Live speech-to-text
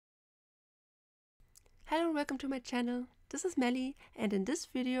Hello and welcome to my channel. This is Melly, and in this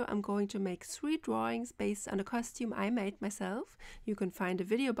video I'm going to make 3 drawings based on a costume I made myself. You can find a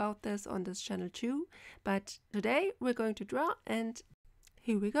video about this on this channel too, but today we're going to draw and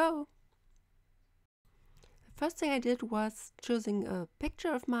here we go. The first thing I did was choosing a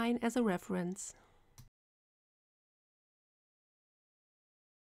picture of mine as a reference.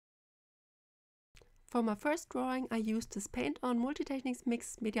 For my first drawing I used this Paint on Multi-Techniques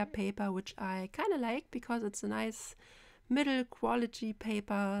mixed media paper, which I kind of like because it's a nice middle quality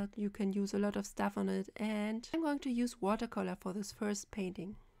paper. You can use a lot of stuff on it, and I'm going to use watercolor for this first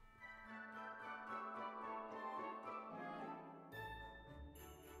painting.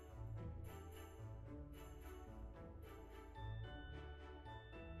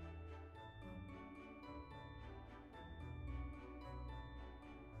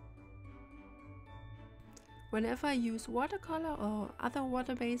 Whenever I use watercolor or other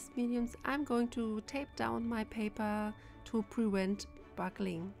water-based mediums, I'm going to tape down my paper to prevent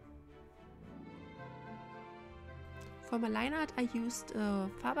buckling. For my line art I used a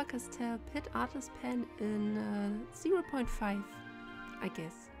Faber-Castell Pit Artist pen in 0.5, I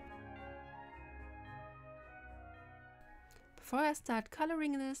guess. Before I start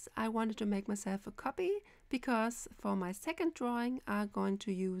coloring this, I wanted to make myself a copy, because for my second drawing I'm going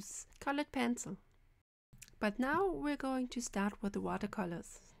to use colored pencil. But now we're going to start with the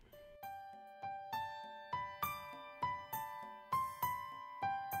watercolors.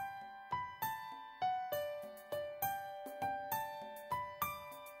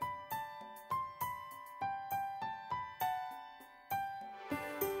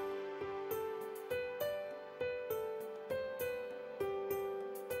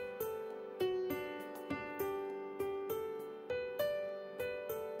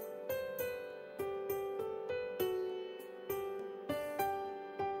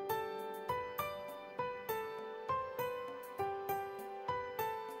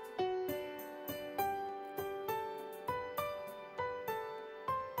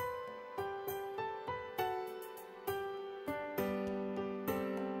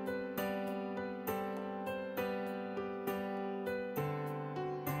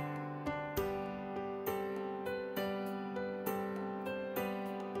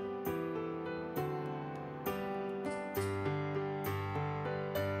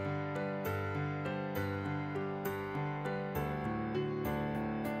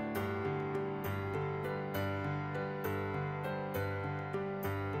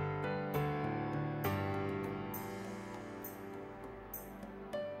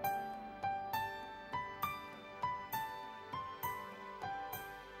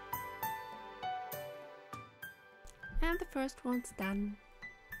 And the first one's done.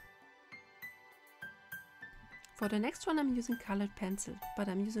 For the next one I'm using colored pencil, but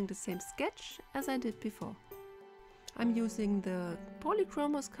I'm using the same sketch as I did before. I'm using the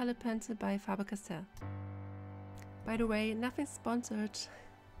Polychromos colored pencil by Faber-Castell. By the way, nothing sponsored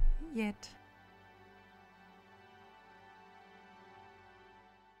yet.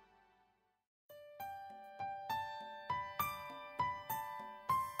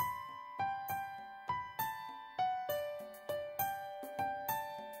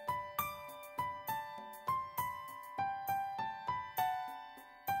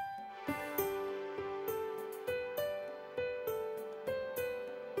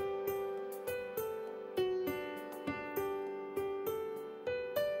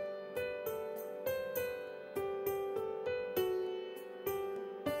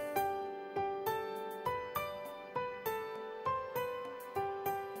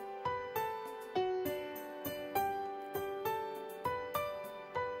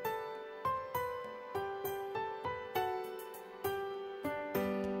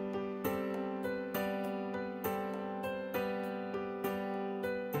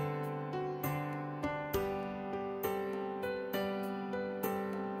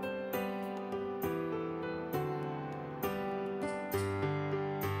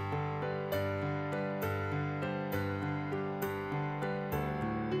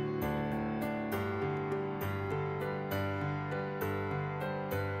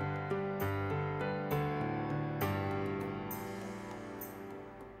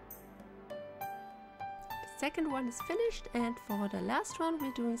 Second one is finished, and for the last one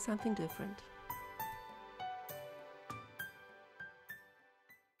we're doing something different.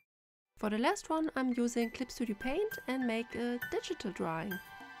 For the last one I'm using Clip Studio Paint and make a digital drawing.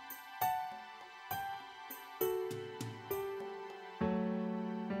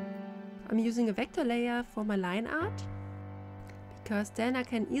 I'm using a vector layer for my line art, because then I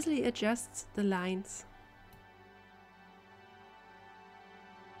can easily adjust the lines.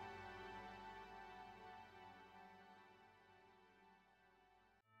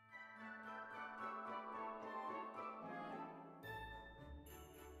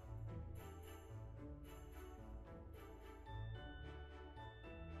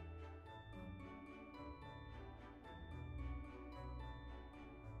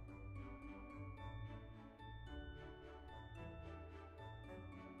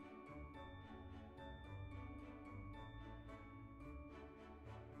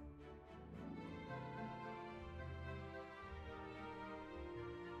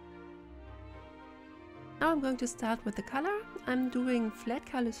 Now I'm going to start with the color. I'm doing flat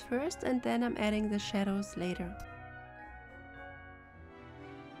colors first and then I'm adding the shadows later.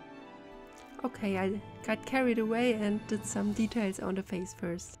 Okay, I got carried away and did some details on the face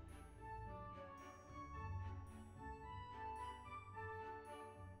first.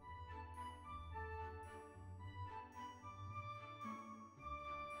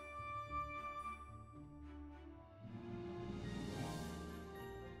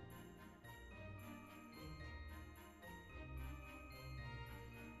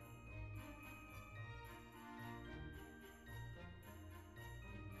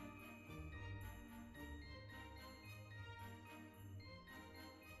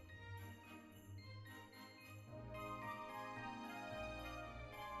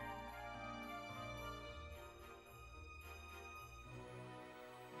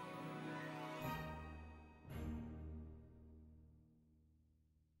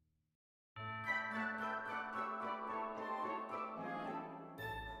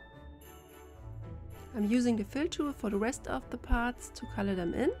 I'm using the fill tool for the rest of the parts to color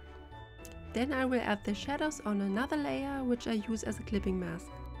them in. Then I will add the shadows on another layer, which I use as a clipping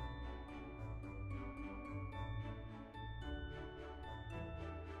mask.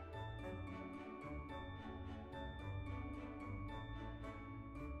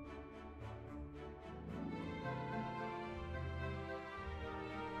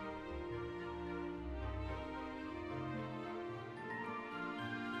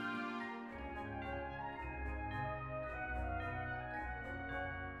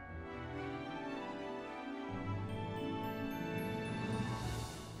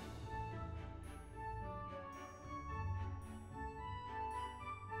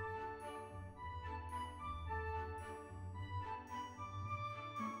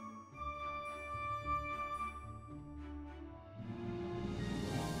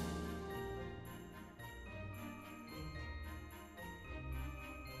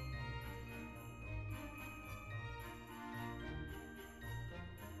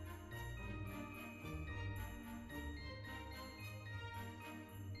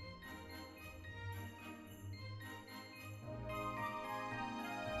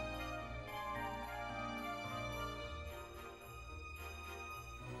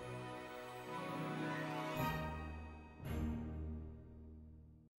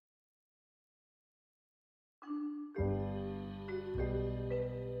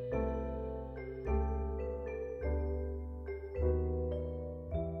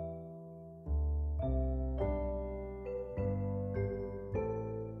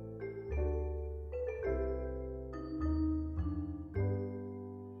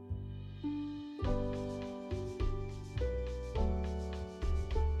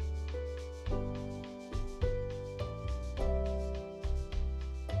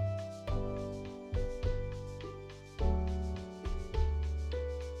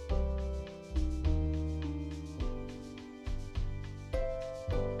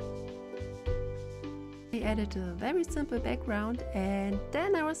 I added a very simple background and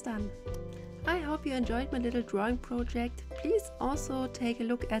then I was done. I hope you enjoyed my little drawing project. Please also take a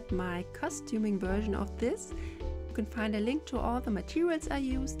look at my costuming version of this. You can find a link to all the materials I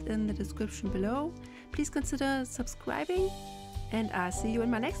used in the description below. Please consider subscribing and I'll see you in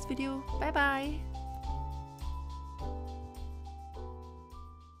my next video. Bye bye!